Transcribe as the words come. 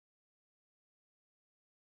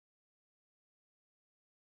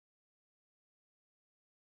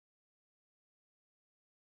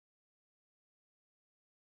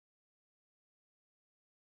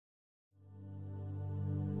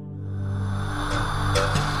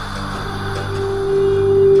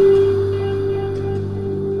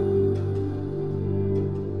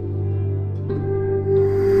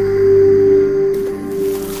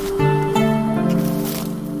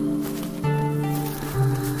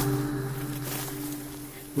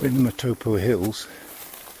We're in the Matopos Hills,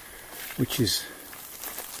 which is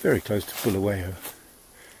very close to Bulawayo,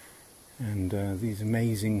 and these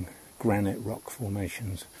amazing granite rock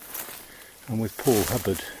formations. I'm with Paul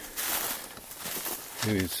Hubbard,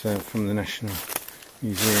 who is from the National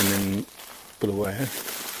Museum in Bulawayo.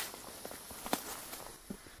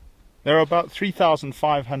 There are about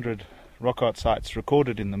 3,500 rock art sites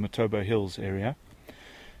recorded in the Matopos Hills area,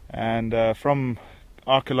 and from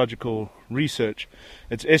archaeological research,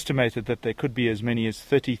 it's estimated that there could be as many as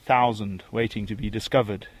 30,000 waiting to be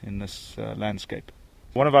discovered in this landscape.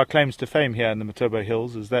 One of our claims to fame here in the Matopos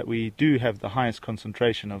Hills is that we do have the highest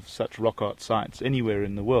concentration of such rock art sites anywhere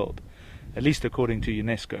in the world, at least according to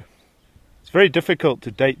UNESCO. It's very difficult to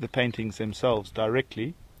date the paintings themselves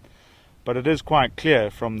directly, but it is quite clear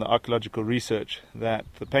from the archaeological research that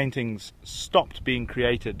the paintings stopped being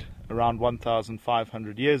created around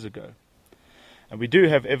 1,500 years ago. And we do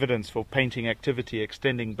have evidence for painting activity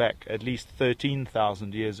extending back at least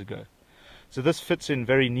 13,000 years ago. So this fits in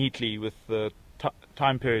very neatly with the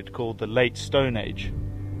time period called the Late Stone Age.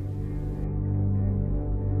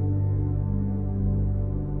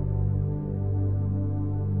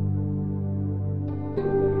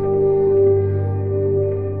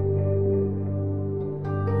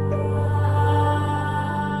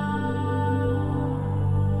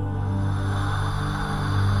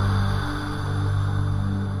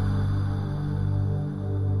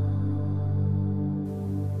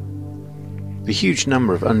 The huge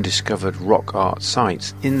number of undiscovered rock art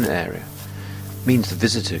sites in the area means the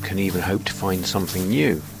visitor can even hope to find something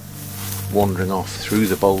new. Wandering off through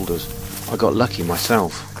the boulders, I got lucky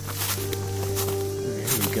myself.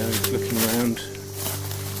 Here we go, looking around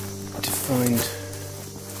to find...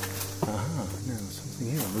 Aha, now something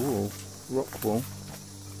here on the wall, rock wall.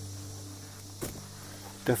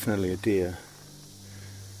 Definitely a deer.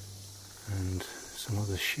 And some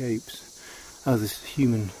other shapes. Oh, there's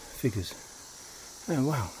human figures. Oh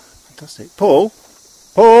wow, fantastic. Paul?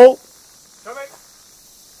 Paul? Coming.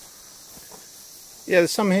 Yeah,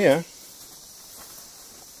 there's some here.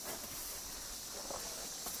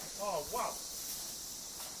 Oh wow.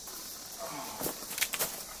 Oh,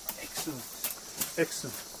 excellent.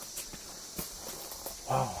 Excellent.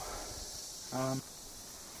 Wow.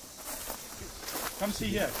 Come see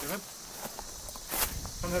here, David.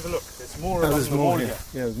 Come have a look. There's more along the wall here.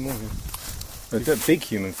 Yeah, there's more here. There's that big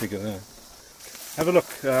human figure there. Have a look.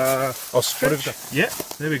 Ostrich? Yeah,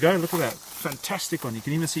 there we go. Look at that. Fantastic one. You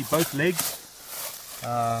can even see both legs.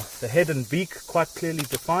 The head and beak quite clearly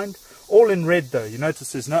defined. All in red though. You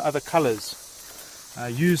notice there's no other colours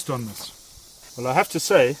used on this. Well, I have to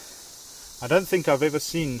say, I don't think I've ever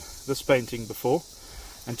seen this painting before.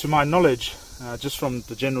 And to my knowledge, just from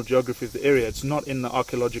the general geography of the area, it's not in the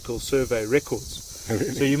Archaeological Survey records. Oh,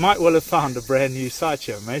 really? So you might well have found a brand new site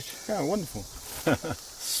here, mate. Yeah, wonderful.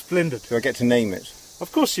 Splendid. Do I get to name it?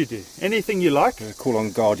 Of course you do. Anything you like. Call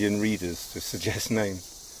on Guardian readers to suggest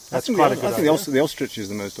names. That's quite a good idea. I think the ostrich is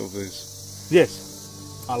the most obvious.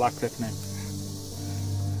 Yes, I like that name.